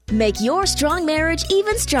Make your strong marriage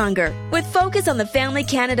even stronger with Focus on the Family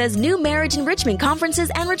Canada's new marriage enrichment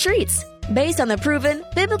conferences and retreats. Based on the proven,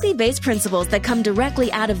 biblically based principles that come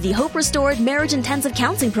directly out of the Hope Restored Marriage Intensive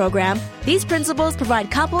Counseling Program, these principles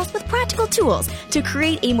provide couples with practical tools to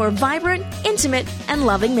create a more vibrant, intimate, and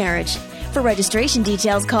loving marriage. For registration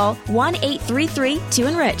details, call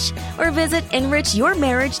 1-833-2ENRICH or visit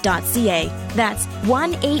enrichyourmarriage.ca. That's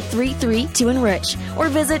 1-833-2ENRICH or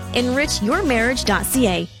visit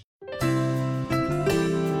enrichyourmarriage.ca.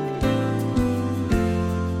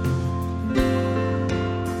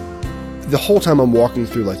 The whole time I'm walking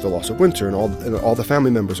through like the loss of Winter and all the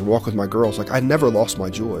family members and walk with my girls, like I never lost my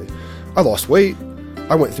joy. I lost weight.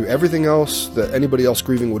 I went through everything else that anybody else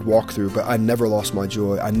grieving would walk through, but I never lost my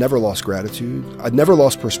joy. I never lost gratitude. I never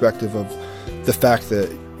lost perspective of the fact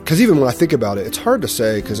that, because even when I think about it, it's hard to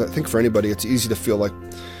say, because I think for anybody it's easy to feel like,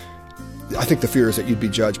 I think the fear is that you'd be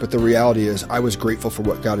judged, but the reality is I was grateful for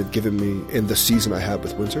what God had given me in the season I had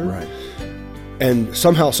with Winter. Right. And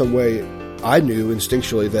somehow, some way, I knew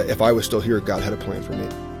instinctually that if I was still here, God had a plan for me.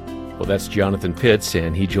 Well, that's Jonathan Pitts,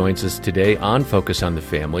 and he joins us today on Focus on the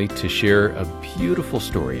Family to share a beautiful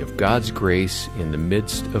story of God's grace in the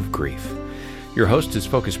midst of grief. Your host is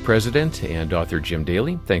Focus President and author Jim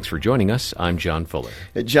Daly. Thanks for joining us. I'm John Fuller.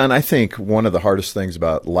 John, I think one of the hardest things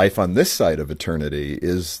about life on this side of eternity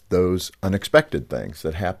is those unexpected things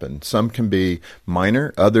that happen. Some can be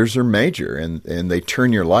minor, others are major, and they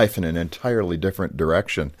turn your life in an entirely different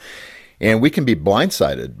direction. And we can be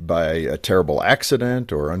blindsided by a terrible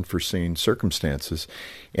accident or unforeseen circumstances,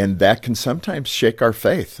 and that can sometimes shake our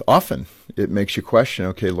faith. Often it makes you question,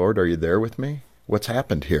 okay, Lord, are you there with me? What's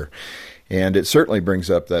happened here? And it certainly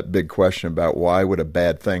brings up that big question about why would a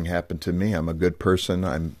bad thing happen to me? I'm a good person.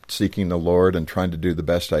 I'm seeking the Lord and trying to do the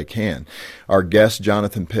best I can. Our guest,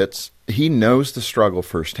 Jonathan Pitts, he knows the struggle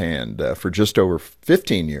firsthand. For just over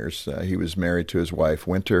 15 years, he was married to his wife,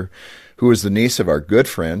 Winter, who is the niece of our good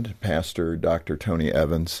friend, Pastor Dr. Tony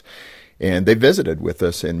Evans. And they visited with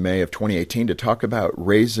us in May of 2018 to talk about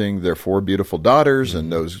raising their 4 beautiful daughters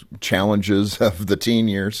and those challenges of the teen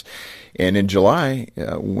years. And in July,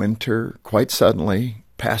 Winter quite suddenly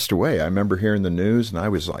passed away. I remember hearing the news, and I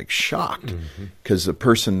was like shocked because a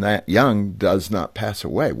person that young does not pass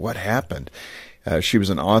away. What happened? She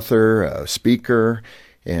was an author, a speaker,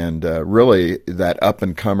 and really that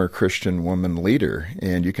up-and-comer Christian woman leader.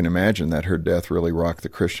 And you can imagine that her death really rocked the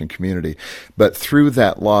Christian community. But through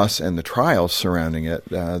that loss and the trials surrounding it,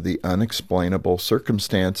 the unexplainable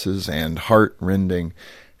circumstances and heart-rending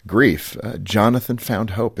grief, Jonathan found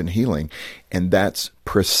hope and healing. And that's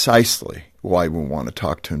precisely why we want to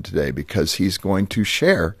talk to him today, because he's going to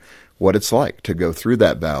share what it's like to go through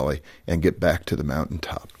that valley and get back to the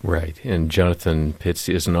mountaintop. Right. And Jonathan Pitts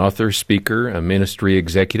is an author, speaker, a ministry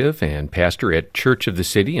executive, and pastor at Church of the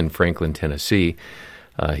City in Franklin, Tennessee.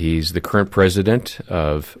 He's the current president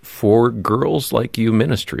of For Girls Like You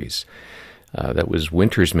Ministries. That was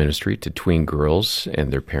Winter's ministry to tween girls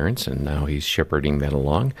and their parents, and now he's shepherding that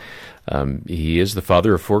along. He is the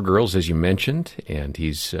father of 4 girls, as you mentioned, and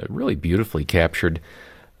he's really beautifully captured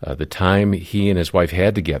the time he and his wife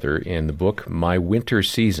had together in the book, My Winter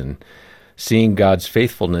Season, Seeing God's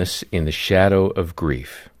Faithfulness in the Shadow of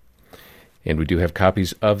Grief. And we do have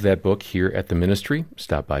copies of that book here at the ministry.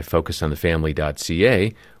 Stop by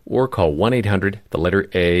focusonthefamily.ca or call 1-800, the letter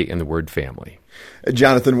A, and the word family.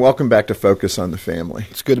 Jonathan, welcome back to Focus on the Family.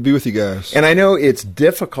 It's good to be with you guys. And I know it's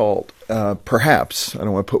difficult, perhaps, I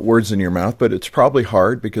don't want to put words in your mouth, but it's probably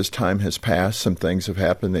hard because time has passed. Some things have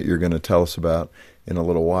happened that you're going to tell us about in a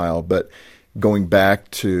little while. But going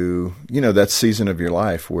back to, that season of your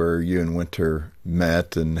life where you and Winter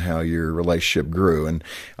met and how your relationship grew. And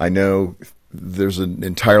I know there's an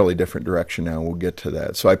entirely different direction now. We'll get to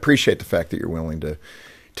that. So I appreciate the fact that you're willing to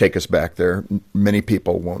take us back there. Many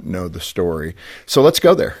people won't know the story. So let's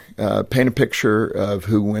go there. Paint a picture of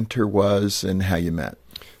who Winter was and how you met.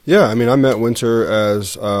 Yeah, I met Winter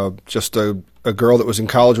as just a girl that was in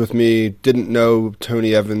college with me, didn't know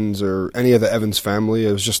Tony Evans or any of the Evans family.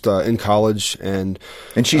 It was just in college. And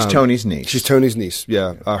she's Tony's niece. She's Tony's niece,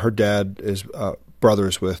 yeah. Her dad is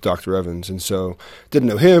brothers with Dr. Evans. And so didn't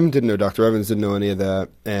know him, didn't know Dr. Evans, didn't know any of that.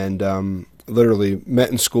 And literally met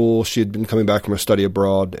in school. She had been coming back from a study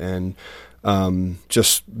abroad and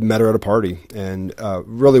just met her at a party. And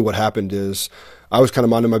really what happened is I was kind of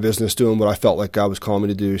minding my business, doing what I felt like God was calling me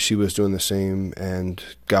to do. She was doing the same, and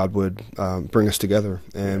God would bring us together.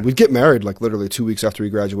 And we'd get married like literally 2 weeks after we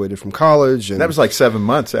graduated from college. And that was like 7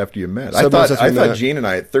 months after you met. I thought Gene and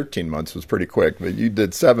I at 13 months was pretty quick, but you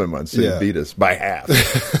did 7 months, so you beat us by half.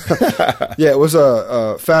 Yeah, it was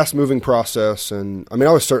a fast-moving process. And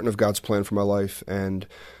I was certain of God's plan for my life. And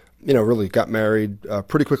really got married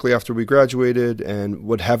pretty quickly after we graduated, and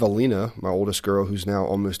would have Alina, my oldest girl, who's now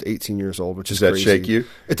almost 18 years old, which is crazy. Does that shake you?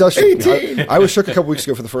 It does shake me. I was shook a couple weeks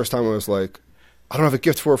ago for the first time. I was like, I don't have a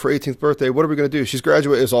gift for her 18th birthday. What are we going to do? She's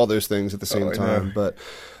graduated. It's all those things at the same time. But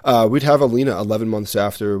we'd have Alina 11 months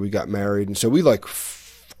after we got married. And so we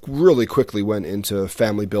really quickly went into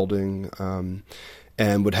family building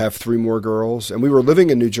and would have 3 more girls. And we were living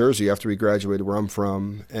in New Jersey after we graduated, where I'm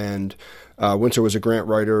from. And Winter was a grant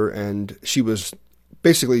writer, and she was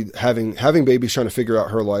basically having babies, trying to figure out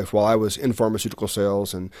her life while I was in pharmaceutical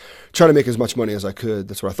sales and trying to make as much money as I could.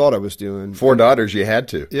 That's what I thought I was doing. 4 daughters, you had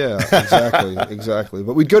to. Yeah, exactly.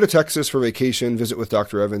 But we'd go to Texas for vacation, visit with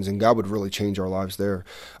Dr. Evans, and God would really change our lives there.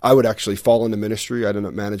 I would actually fall into ministry. I ended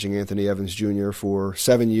up managing Anthony Evans Jr. for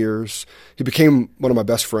 7 years. He became one of my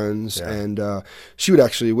best friends, and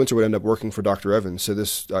Winter would end up working for Dr. Evans. So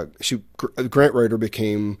this grant writer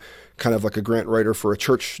became kind of like a grant writer for a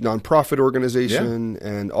church nonprofit organization,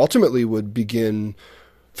 and ultimately would begin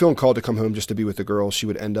feeling called to come home just to be with the girls. She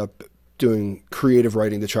would end up doing creative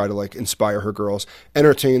writing to try to inspire her girls,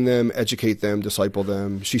 entertain them, educate them, disciple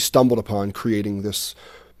them. She stumbled upon creating this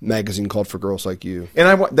magazine called For Girls Like You.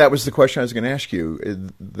 And that was the question I was going to ask you,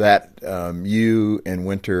 that you and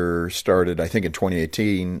Winter started, I think in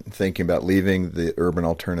 2018, thinking about leaving the urban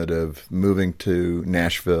alternative, moving to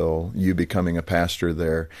Nashville, you becoming a pastor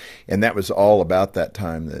there. And that was all about that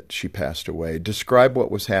time that she passed away. Describe what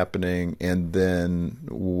was happening and then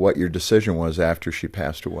what your decision was after she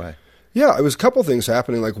passed away. Yeah, it was a couple things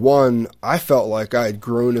happening. One, I felt like I had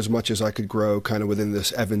grown as much as I could grow kind of within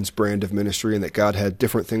this Evans brand of ministry, and that God had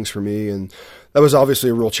different things for me. And that was obviously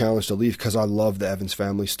a real challenge to leave, because I love the Evans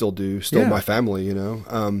family, still do, my family,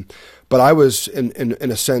 But I was, in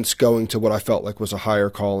a sense, going to what I felt like was a higher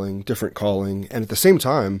calling, different calling. And at the same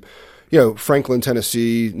time, Franklin,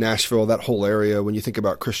 Tennessee, Nashville, that whole area, when you think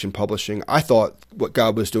about Christian publishing, I thought what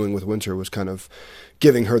God was doing with Winter was kind of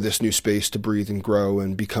giving her this new space to breathe and grow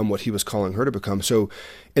and become what he was calling her to become. So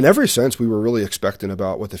in every sense, we were really expectant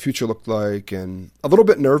about what the future looked like, and a little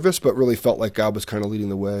bit nervous, but really felt like God was kind of leading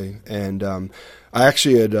the way. And I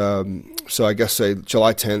actually had, July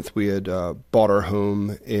 10th, we had bought our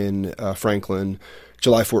home in Franklin.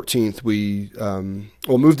 July 14th, we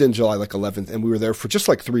moved in July 11th, and we were there for just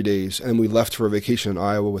 3 days, and we left for a vacation in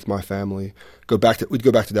Iowa with my family. We'd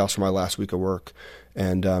go back to Dallas for my last week of work,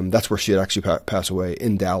 and that's where she had actually passed away,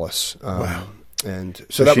 in Dallas. Wow. And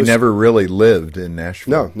so she never really lived in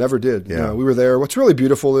Nashville. No, never did. Yeah. No, we were there. What's really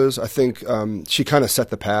beautiful is I think she kind of set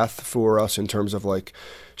the path for us in terms of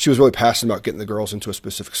she was really passionate about getting the girls into a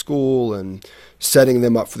specific school and setting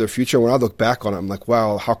them up for their future. When I look back on it, I'm like,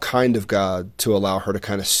 wow, how kind of God to allow her to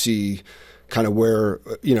kind of see kind of where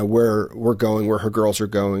we're going, where her girls are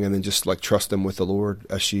going, and then just trust them with the Lord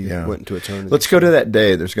as she went into eternity. Let's go to that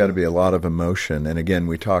day. There's got to be a lot of emotion. And again,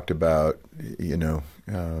 we talked about,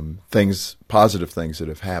 positive things that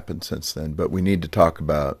have happened since then, but we need to talk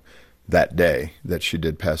about that day that she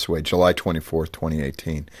did pass away, July 24th,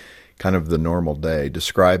 2018. Kind of the normal day.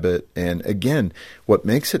 Describe it. And again, what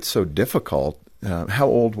makes it so difficult, how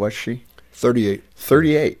old was she? 38.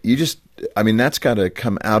 38. That's got to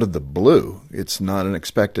come out of the blue. It's not an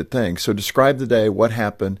expected thing. So describe the day, what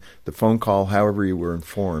happened, the phone call, however you were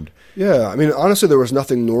informed. Yeah. Honestly, there was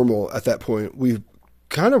nothing normal at that point. We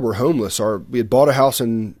kind of were homeless. We had bought a house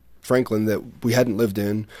in Franklin that we hadn't lived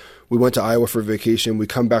in. We went to Iowa for vacation. We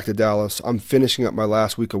come back to Dallas. I'm finishing up my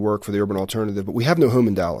last week of work for the Urban Alternative, but we have no home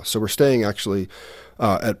in Dallas. So we're staying actually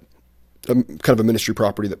at kind of a ministry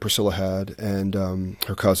property that Priscilla had and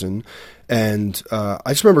her cousin. And I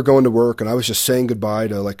just remember going to work, and I was just saying goodbye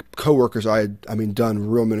to coworkers I had done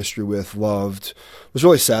real ministry with, loved. Was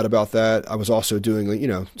really sad about that. I was also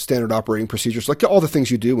doing standard operating procedures, all the things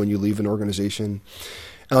you do when you leave an organization.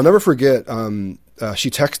 And I'll never forget,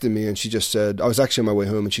 she texted me and she just said, I was actually on my way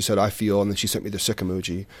home, and she said, I feel, and then she sent me the sick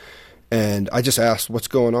emoji. And I just asked, what's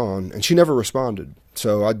going on? And she never responded.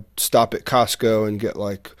 So I'd stop at Costco and get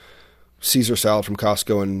Caesar salad from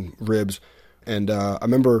Costco and ribs. And I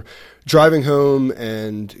remember driving home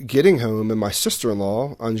and getting home, and my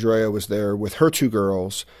sister-in-law, Andrea, was there with her 2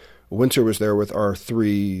 girls. Winter was there with our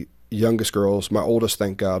 3 youngest girls. My oldest,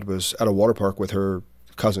 thank God, was at a water park with her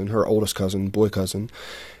cousin, her oldest cousin, boy cousin.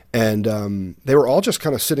 And they were all just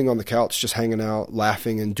kind of sitting on the couch, just hanging out,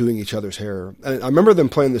 laughing, and doing each other's hair. And I remember them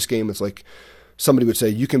playing this game. It's somebody would say,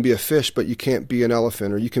 you can be a fish, but you can't be an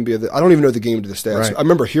elephant, or you can be I don't even know the game to this day. Right. I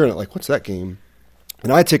remember hearing it, what's that game?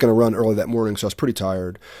 And I had taken a run early that morning, so I was pretty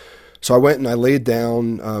tired. So I went and I laid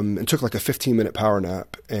down and took a 15-minute power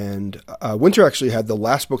nap. And Winter actually had the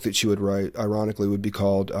last book that she would write, ironically, would be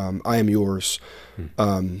called I Am Yours.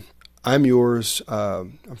 I'm Yours.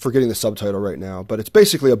 I'm forgetting the subtitle right now, but it's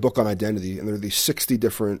basically a book on identity, and there are these 60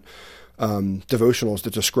 different devotionals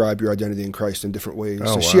that describe your identity in Christ in different ways.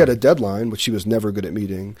 So she had a deadline, which she was never good at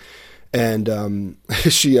meeting, and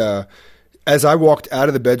she, as I walked out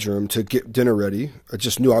of the bedroom to get dinner ready, I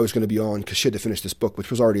just knew I was going to be on because she had to finish this book, which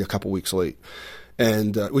was already a couple weeks late.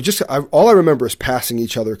 And all I remember is passing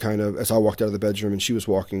each other kind of as I walked out of the bedroom and she was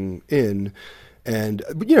walking in, and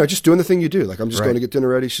just doing the thing you do. Like, I'm just going to get dinner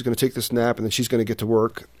ready. She's going to take this nap, and then she's going to get to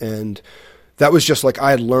work. And that was just like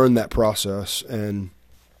I had learned that process. And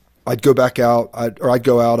I'd go back out, I'd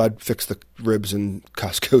go out, I'd fix the ribs and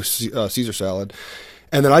Costco Caesar salad.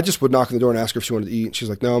 And then I just would knock on the door and ask her if she wanted to eat. And she's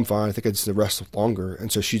like, no, I'm fine. I think I just need to rest longer.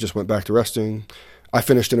 And so she just went back to resting. I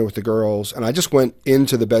finished dinner with the girls, and I just went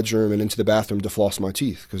into the bedroom and into the bathroom to floss my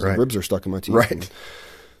teeth because the ribs are stuck in my teeth. Right.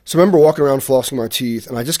 So I remember walking around flossing my teeth,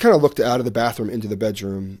 and I just kind of looked out of the bathroom into the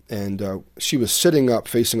bedroom, and she was sitting up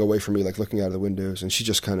facing away from me, like looking out of the windows, and she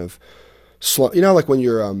just kind of slumped. Like when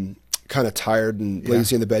you're kind of tired and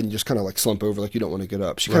lazy in the bed and you just kind of like slump over like you don't want to get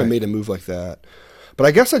up. She kind of made a move like that. But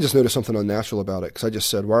I guess I just noticed something unnatural about it because I just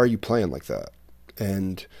said, why are you playing like that?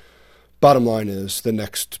 And bottom line is the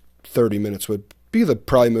next 30 minutes would be the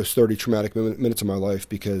probably most 30 traumatic minutes of my life,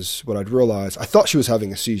 because what I'd realized, I thought she was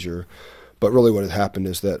having a seizure, but really what had happened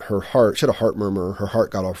is that she had a heart murmur, her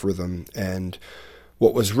heart got off rhythm, and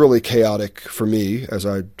what was really chaotic for me as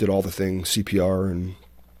I did all the things, CPR and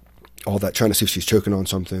all that, trying to see if she's choking on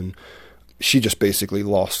something, she just basically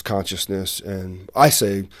lost consciousness, and I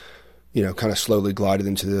say, kind of slowly glided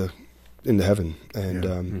into heaven. And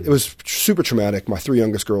it was super traumatic. My 3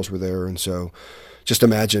 youngest girls were there, and so just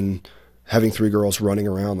imagine having 3 girls running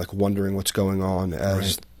around, like wondering what's going on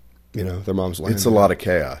as their mom's laying It's a lot of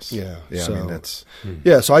chaos. Yeah. So, I mean, that's...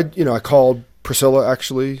 So I called Priscilla,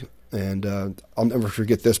 actually, and I'll never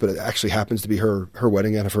forget this, but it actually happens to be her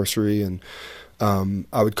wedding anniversary, and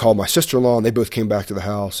I would call my sister-in-law, and they both came back to the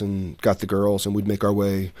house and got the girls, and we'd make our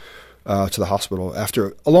way to the hospital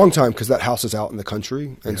after a long time, because that house is out in the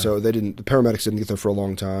country, and so the paramedics didn't get there for a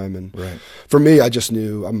long time. And for me, I just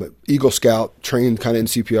knew I'm an Eagle Scout, trained kind of in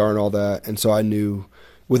CPR and all that, and so I knew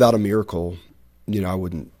without a miracle, I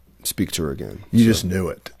wouldn't speak to her again. You just knew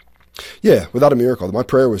it. Yeah, without a miracle. My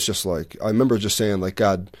prayer was just like, I remember just saying like,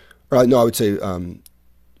 God, I would say,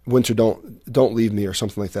 Winter, don't leave me, or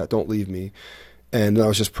something like that. Don't leave me. And then I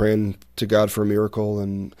was just praying to God for a miracle.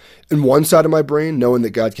 And in one side of my brain, knowing that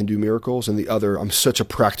God can do miracles, and the other, I'm such a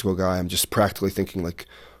practical guy. I'm just practically thinking like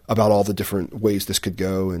about all the different ways this could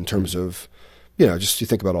go in terms of, just you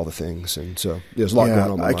think about all the things. And so there's a lot going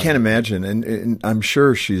on in my I mind. can't imagine. And I'm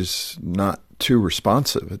sure she's not too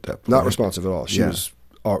responsive at that point. Not responsive at all. She was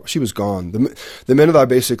gone. The minute I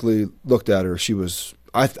basically looked at her, she was,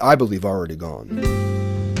 I believe, already gone.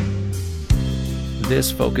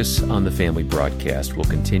 This Focus on the Family broadcast will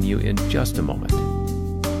continue in just a moment.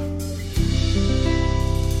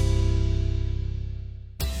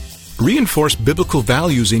 Reinforce biblical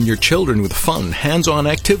values in your children with fun, hands-on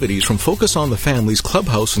activities from Focus on the Family's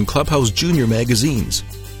Clubhouse and Clubhouse Junior magazines.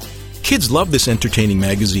 Kids love this entertaining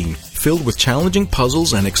magazine, filled with challenging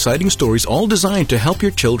puzzles and exciting stories, all designed to help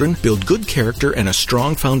your children build good character and a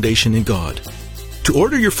strong foundation in God. To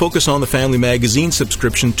order your Focus on the Family magazine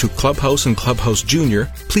subscription to Clubhouse and Clubhouse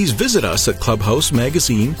Junior, please visit us at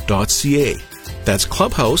clubhousemagazine.ca. That's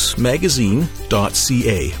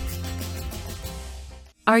clubhousemagazine.ca.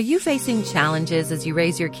 Are you facing challenges as you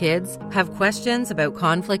raise your kids? Have questions about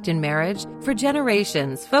conflict in marriage? For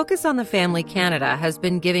generations, Focus on the Family Canada has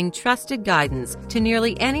been giving trusted guidance to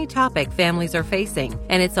nearly any topic families are facing,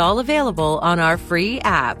 and it's all available on our free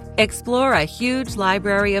app. Explore a huge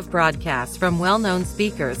library of broadcasts from well-known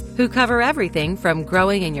speakers who cover everything from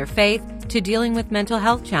growing in your faith to dealing with mental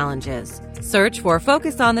health challenges. Search for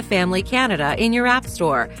Focus on the Family Canada in your app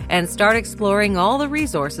store and start exploring all the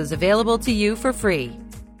resources available to you for free.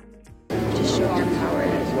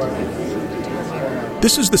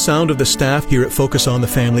 This is the sound of the staff here at Focus on the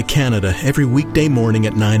Family Canada every weekday morning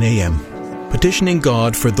at 9 a.m. Petitioning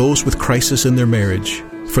God for those with crisis in their marriage,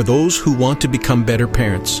 for those who want to become better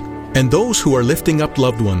parents, and those who are lifting up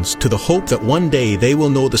loved ones to the hope that one day they will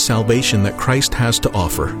know the salvation that Christ has to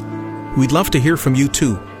offer. We'd love to hear from you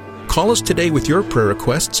too. Call us today with your prayer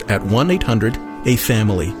requests at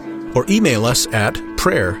 1-800-A-FAMILY or email us at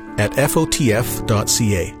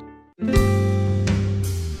prayer@fotf.ca.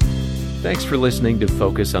 Thanks for listening to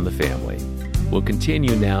Focus on the Family. We'll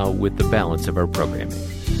continue now with the balance of our programming.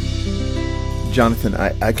 Jonathan,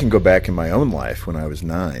 I can go back in my own life when I was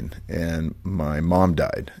 9 and my mom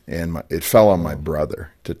died, and it fell on my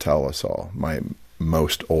brother to tell us all. My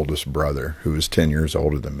most oldest brother, who was 10 years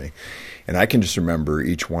older than me. And I can just remember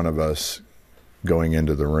each one of us going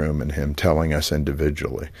into the room and him telling us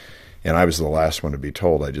individually. And I was the last one to be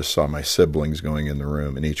told. I just saw my siblings going in the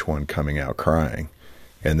room and each one coming out crying.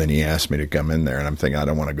 And then he asked me to come in there, and I'm thinking, I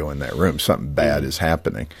don't want to go in that room. Something bad is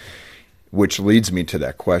happening. Which leads me to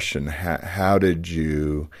that question. How did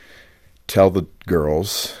you tell the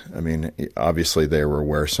girls? I mean, obviously they were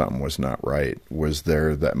aware something was not right. Was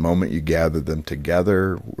there that moment you gathered them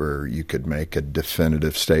together where you could make a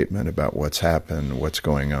definitive statement about what's happened, what's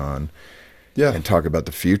going on, and talk about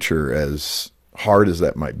the future, as hard as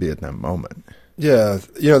that might be at that moment? Yeah,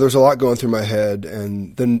 there's a lot going through my head,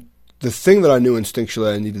 and then the thing that I knew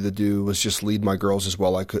instinctually I needed to do was just lead my girls as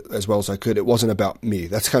well as I could. It wasn't about me.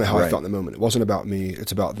 That's kind of how I felt in the moment. It wasn't about me.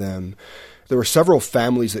 It's about them. There were several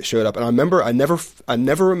families that showed up, and I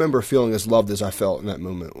never remember feeling as loved as I felt in that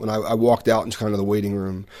moment when I walked out into kind of the waiting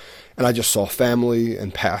room, and I just saw family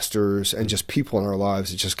and pastors and just people in our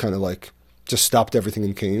lives. It just kind of just stopped everything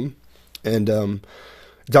and came. And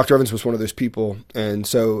Dr. Evans was one of those people. And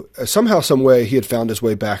so somehow, some way, he had found his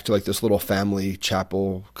way back to this little family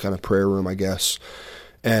chapel kind of prayer room, I guess.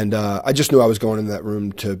 And I just knew I was going in that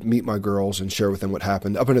room to meet my girls and share with them what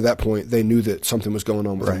happened. Up until that point, they knew that something was going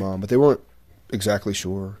on with my mom, but they weren't exactly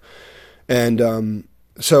sure. And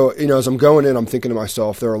so, as I'm going in, I'm thinking to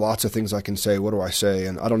myself, there are lots of things I can say. What do I say?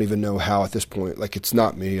 And I don't even know how at this point. It's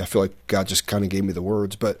not me. I feel like God just kind of gave me the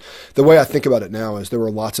words. But the way I think about it now is there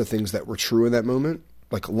were lots of things that were true in that moment.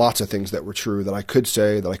 Lots of things that were true that I could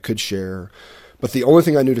say, that I could share. But the only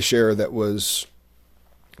thing I knew to share that was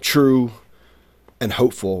true and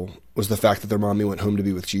hopeful was the fact that their mommy went home to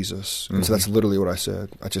be with Jesus. And so that's literally what I said.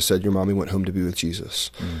 I just said, your mommy went home to be with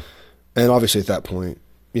Jesus. And obviously at that point,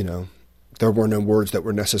 there were no words that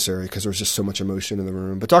were necessary because there was just so much emotion in the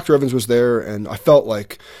room. But Dr. Evans was there, and I felt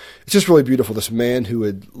like it's just really beautiful. This man who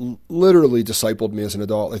had literally discipled me as an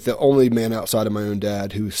adult, the only man outside of my own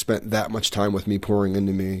dad who spent that much time with me, pouring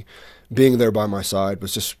into me, being there by my side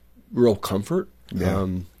was just real comfort. Yeah.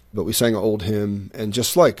 But we sang an old hymn and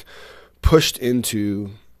just pushed into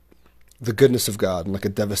the goodness of God in a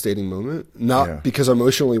devastating moment, not because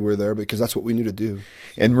emotionally we're there, but because that's what we knew to do.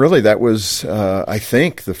 And really that was, I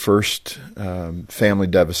think, the first family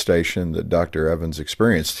devastation that Dr. Evans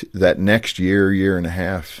experienced. That next year and a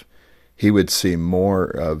half, he would see more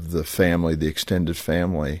of the family, the extended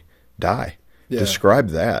family, die. Yeah. Describe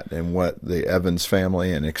that and what the Evans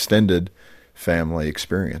family and extended family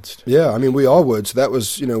experienced. Yeah, I mean, we all would. So that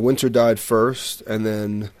was, Winter died first, and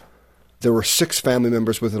then there were 6 family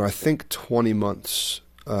members within, I think, 20 months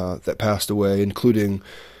that passed away, including,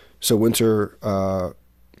 Winter,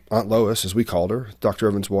 Aunt Lois, as we called her, Dr.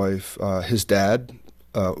 Evans' wife, his dad,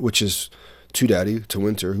 which is to Daddy, to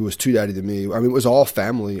Winter, who was to Daddy to me. I mean, it was all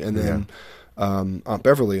family. And then Aunt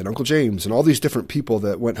Beverly and Uncle James and all these different people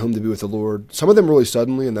that went home to be with the Lord. Some of them really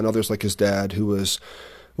suddenly, and then others like his dad, who was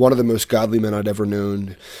one of the most godly men I'd ever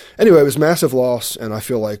known. Anyway, it was massive loss, and I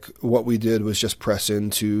feel like what we did was just press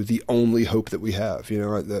into the only hope that we have.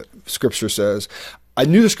 The Scripture says, I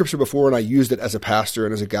knew the Scripture before, and I used it as a pastor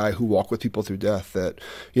and as a guy who walked with people through death, that,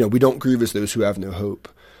 we don't grieve as those who have no hope.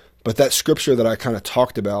 But that Scripture that I kind of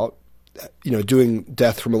talked about, doing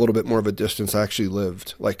death from a little bit more of a distance, I actually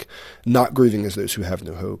lived. Not grieving as those who have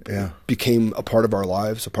no hope. Yeah. Became a part of our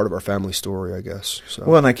lives, a part of our family story, I guess. So.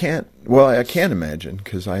 Well, and I can't imagine,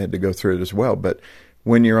 because I had to go through it as well, but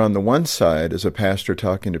when you're on the one side as a pastor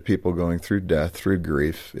talking to people going through death, through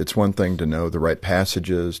grief, it's one thing to know the right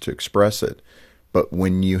passages to express it, but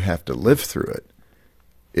when you have to live through it,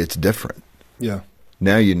 it's different. Yeah.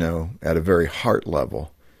 Now you know at a very heart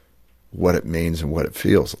level what it means and what it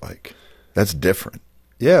feels like. That's different.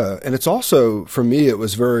 Yeah, and it's also, for me, it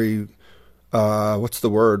was very,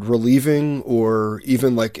 relieving or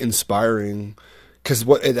even inspiring, because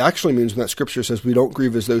what it actually means when that Scripture says we don't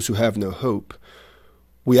grieve as those who have no hope,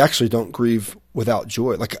 we actually don't grieve without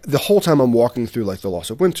joy. The whole time I'm walking through the loss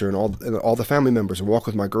of Winter and all the family members and walk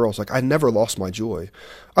with my girls, I never lost my joy.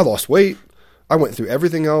 I lost weight. I went through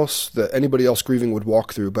everything else that anybody else grieving would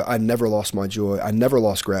walk through, but I never lost my joy. I never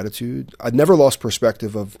lost gratitude. I never lost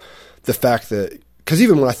perspective of the fact that, because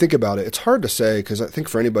even when I think about it, it's hard to say, because I think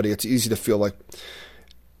for anybody it's easy to feel I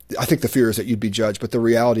think the fear is that you'd be judged, but the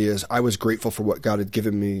reality is I was grateful for what God had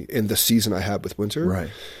given me in the season I had with Winter. Right.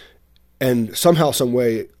 And somehow, some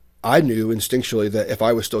way, I knew instinctually that if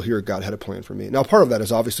I was still here, God had a plan for me. Now, part of that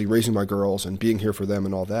is obviously raising my girls and being here for them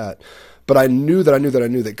and all that. But I knew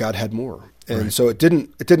that God had more. And so it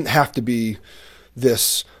didn't have to be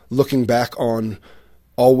this looking back on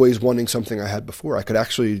always wanting something I had before. I could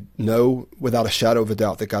actually know without a shadow of a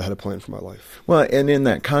doubt that God had a plan for my life. Well, and in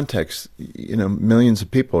that context, millions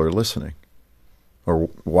of people are listening or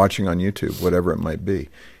watching on YouTube, whatever it might be.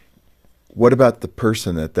 What about the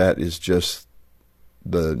person that is just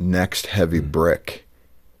the next heavy brick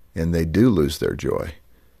and they do lose their joy?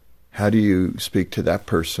 How do you speak to that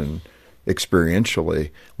person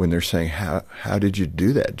experientially when they're saying, how did you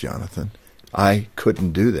do that, Jonathan? I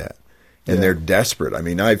couldn't do that. And they're desperate. I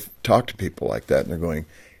mean, I've talked to people like that, and they're going,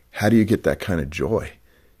 how do you get that kind of joy?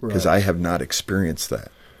 Because I have not experienced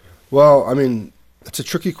that. Well, I mean, it's a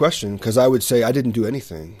tricky question because I would say I didn't do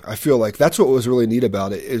anything. I feel like that's what was really neat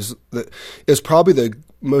about it is probably the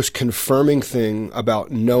most confirming thing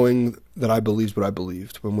about knowing that I believed what I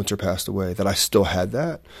believed when Winter passed away, that I still had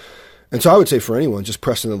that. And so I would say for anyone, just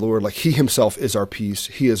press into the Lord. Like he himself is our peace.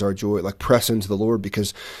 He is our joy. Like press into the Lord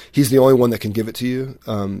because he's the only one that can give it to you.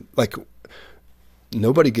 Like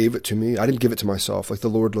nobody gave it to me. I didn't give it to myself. Like the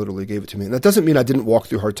Lord literally gave it to me. And that doesn't mean I didn't walk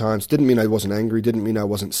through hard times. Didn't mean I wasn't angry. Didn't mean I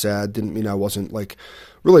wasn't sad. Didn't mean I wasn't like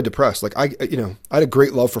really depressed. Like I had a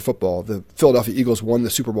great love for football. The Philadelphia Eagles won the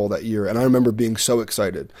Super Bowl that year. And I remember being so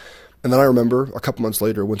excited. And then I remember a couple months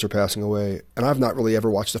later, Winter passing away, and I've not really ever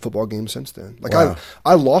watched a football game since then. Like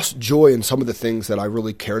I lost joy in some of the things that I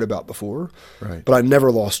really cared about before, but I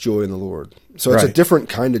never lost joy in the Lord. So it's a different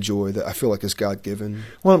kind of joy that I feel like is God-given.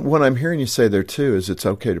 Well, what I'm hearing you say there too is it's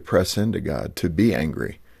okay to press into God, to be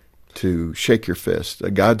angry, to shake your fist.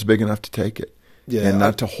 God's big enough to take it, and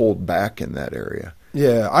not to hold back in that area.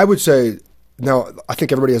 Yeah, I would say. Now, I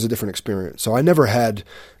think everybody has a different experience. So I never had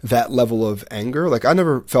that level of anger. Like I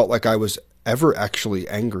never felt like I was ever actually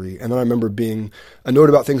angry. And then I remember being annoyed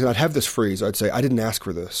about things, and I'd have this phrase. I'd say, I didn't ask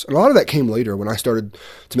for this. And a lot of that came later when I started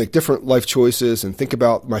to make different life choices and think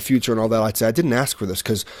about my future and all that. I'd say, I didn't ask for this,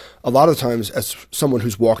 because a lot of times as someone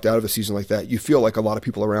who's walked out of a season like that, you feel like a lot of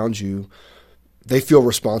people around you, they feel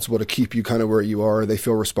responsible to keep you kind of where you are. They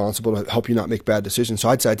feel responsible to help you not make bad decisions. So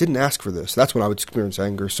I'd say, I didn't ask for this. That's when I would experience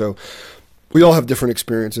anger. So we all have different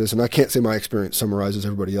experiences, and I can't say my experience summarizes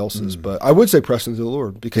everybody else's, but I would say press into the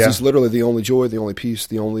Lord, because he's literally the only joy, the only peace,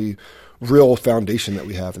 the only real foundation that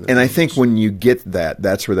we have. And I think when you get that,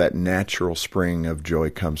 that's where that natural spring of joy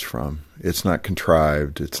comes from. It's not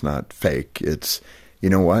contrived. It's not fake. It's, you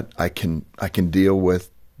know what? I can deal with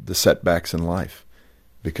the setbacks in life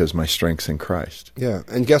because my strength's in Christ. Yeah.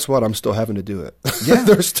 And guess what? I'm still having to do it. Yeah.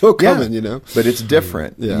 They're still coming, you know. But it's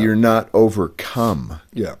different. Yeah. You're not overcome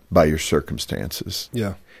by your circumstances.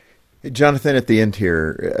 Yeah. Hey, Jonathan, at the end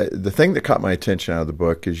here, the thing that caught my attention out of the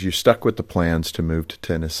book is you stuck with the plans to move to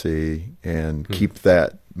Tennessee and keep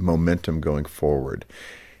that momentum going forward.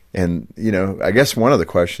 And, you know, I guess one of the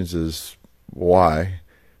questions is why?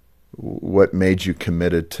 What made you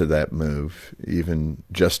committed to that move, even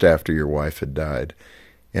just after your wife had died?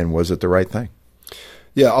 And was it the right thing?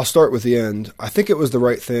 Yeah, I'll start with the end. I think it was the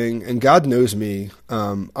right thing, and God knows me.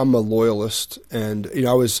 I'm a loyalist, and you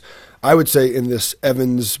know, I would say in this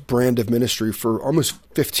Evans brand of ministry for almost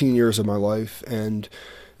 15 years of my life, and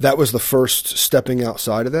that was the first stepping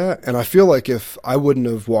outside of that. And I feel like if I wouldn't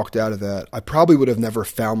have walked out of that, I probably would have never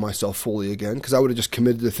found myself fully again, because I would have just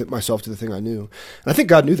committed to fit myself to the thing I knew. And I think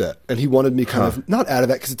God knew that, and he wanted me kind of, not out of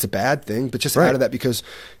that because it's a bad thing, but just out of that because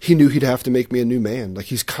he knew he'd have to make me a new man. Like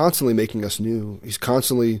he's constantly making us new. He's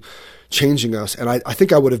constantly changing us. And I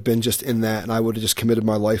think I would have been just in that, and I would have just committed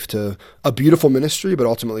my life to a beautiful ministry, but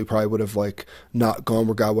ultimately probably would have like not gone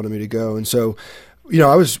where God wanted me to go. And so, you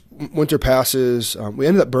know, Winter passes. We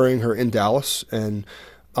ended up burying her in Dallas, and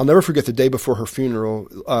I'll never forget the day before her funeral.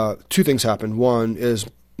 Two things happened. One is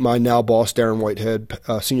my now boss, Darren Whitehead,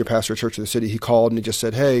 senior pastor at Church of the City. He called and he just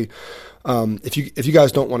said, "Hey, if you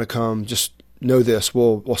guys don't want to come, just know this: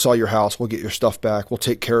 we'll sell your house, we'll get your stuff back, we'll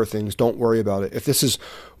take care of things. Don't worry about it. If this is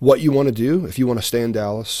what you want to do, if you want to stay in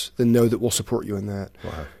Dallas, then know that we'll support you in that."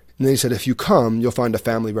 Wow. And then he said, "If you come, you'll find a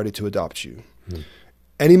family ready to adopt you."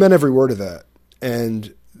 And he meant every word of that.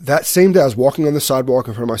 And that same day, I was walking on the sidewalk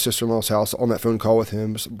in front of my sister-in-law's house on that phone call with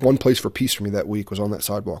him. One place for peace for me that week was on that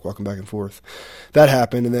sidewalk, walking back and forth. That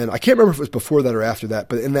happened. And then I can't remember if it was before that or after that,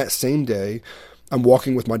 but in that same day, I'm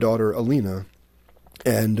walking with my daughter, Alina,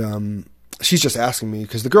 and she's just asking me,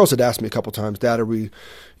 because the girls had asked me a couple times, "Dad, are we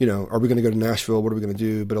going to go to Nashville? What are we going to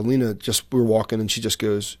do?" But Alina we were walking, and she just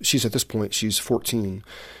goes, she's at this point, she's 14.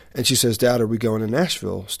 And she says, "Dad, are we going to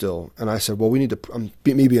Nashville still?" And I said, "Well, we need to,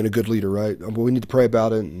 me being a good leader, right? Well, we need to pray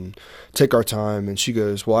about it and take our time." And she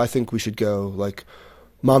goes, "Well, I think we should go. Like,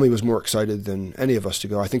 Mommy was more excited than any of us to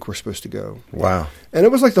go. I think we're supposed to go." Wow. And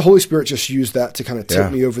it was like the Holy Spirit just used that to kind of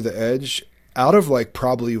tip me over the edge out of like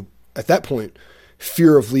probably at that point,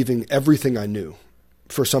 fear of leaving everything I knew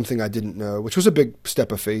for something I didn't know, which was a big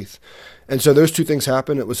step of faith. And so those two things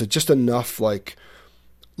happened. It was just enough like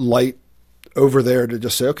light over there to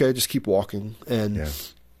just say, okay, just keep walking. And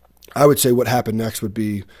I would say what happened next would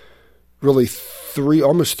be really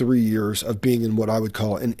almost 3 years of being in what I would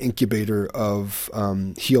call an incubator of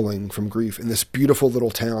healing from grief in this beautiful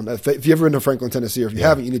little town. If you've ever been to Franklin, Tennessee, or if you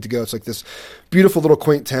haven't, you need to go. It's like this beautiful little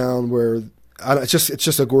quaint town where it's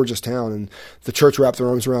just a gorgeous town. And the church wrapped their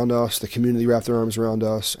arms around us. The community wrapped their arms around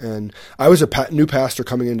us. And I was a new pastor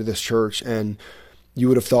coming into this church, and you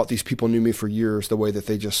would have thought these people knew me for years, the way that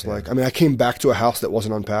they just I came back to a house that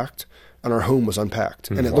wasn't unpacked. And our home was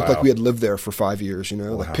unpacked. And it looked like we had lived there for 5 years,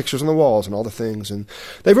 like pictures on the walls and all the things. And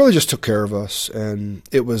they really just took care of us. And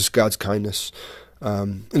it was God's kindness.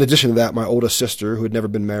 In addition to that, my oldest sister, who had never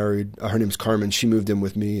been married, her name's Carmen, she moved in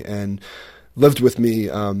with me and lived with me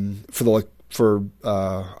for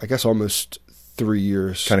I guess almost 3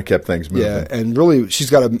 years. Kind of kept things moving. Yeah, and really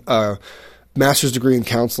she's got a master's degree in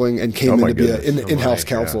counseling and came in to be an in-house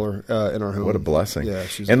counselor in our home. What a blessing. Yeah,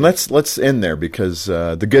 and let's end there, because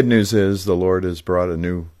the good news is the Lord has brought a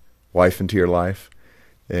new wife into your life,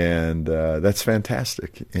 and that's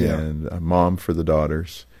fantastic. And a mom for the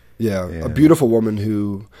daughters. Yeah, a beautiful woman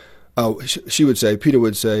who she would say, Peter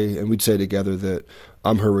would say, and we'd say together that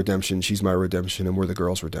I'm her redemption, she's my redemption, and we're the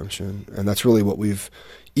girls' redemption. And that's really what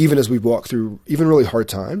even as we've walked through even really hard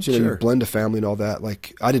times, you blend a family and all that,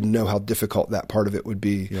 like I didn't know how difficult that part of it would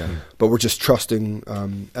be. But we're just trusting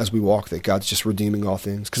as we walk that God's just redeeming all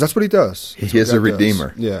things, because that's what he does. He is a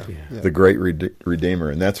redeemer. Yeah. The great redeemer.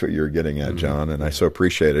 And that's what you're getting at, John, and I so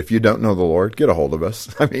appreciate it. If you don't know the Lord, get a hold of us.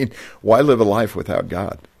 I mean, why live a life without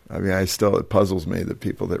God? I mean, it puzzles me that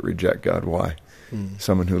people that reject God, why?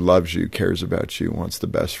 Someone who loves you, cares about you, wants the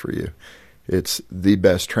best for you. It's the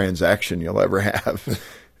best transaction you'll ever have,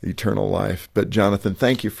 eternal life. But Jonathan,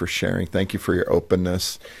 thank you for sharing. Thank you for your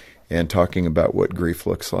openness and talking about what grief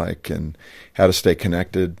looks like and how to stay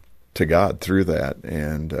connected to God through that,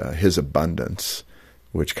 and his abundance,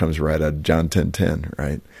 which comes right out of John 10:10,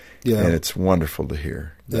 right? Yeah. And it's wonderful to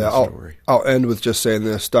hear that story. I'll end with just saying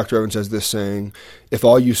this. Dr. Evans has this saying, if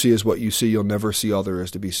all you see is what you see, you'll never see all there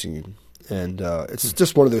is to be seen. And it's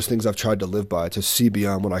just one of those things I've tried to live by, to see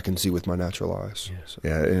beyond what I can see with my natural eyes.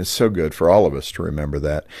 Yeah, and it's so good for all of us to remember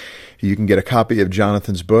that. You can get a copy of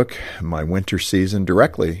Jonathan's book, My Winter Season,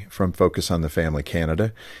 directly from Focus on the Family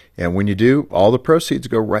Canada. And when you do, all the proceeds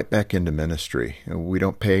go right back into ministry. We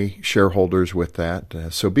don't pay shareholders with that.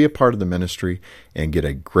 So be a part of the ministry and get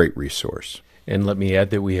a great resource. And let me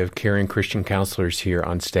add that we have caring Christian counselors here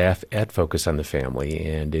on staff at Focus on the Family,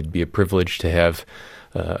 and it'd be a privilege to have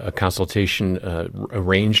a consultation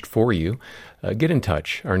arranged for you. Get in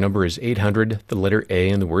touch. Our number is 800, the letter A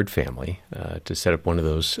and the word family, to set up one of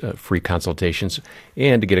those free consultations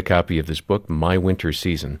and to get a copy of this book, My Winter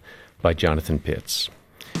Season, by Jonathan Pitts.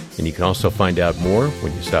 And you can also find out more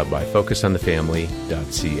when you stop by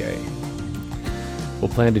focusonthefamily.ca. We'll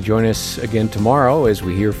plan to join us again tomorrow as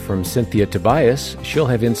we hear from Cynthia Tobias. She'll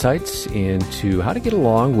have insights into how to get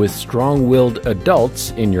along with strong-willed adults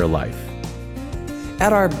in your life.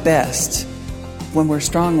 At our best, when we're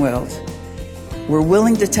strong-willed, we're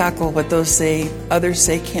willing to tackle what others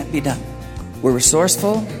say can't be done. We're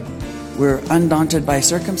resourceful, we're undaunted by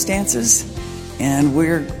circumstances, and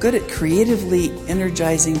we're good at creatively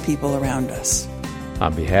energizing people around us.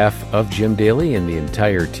 On behalf of Jim Daly and the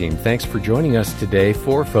entire team, thanks for joining us today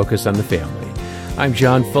for Focus on the Family. I'm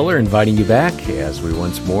John Fuller, inviting you back as we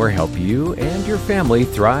once more help you and your family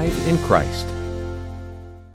thrive in Christ.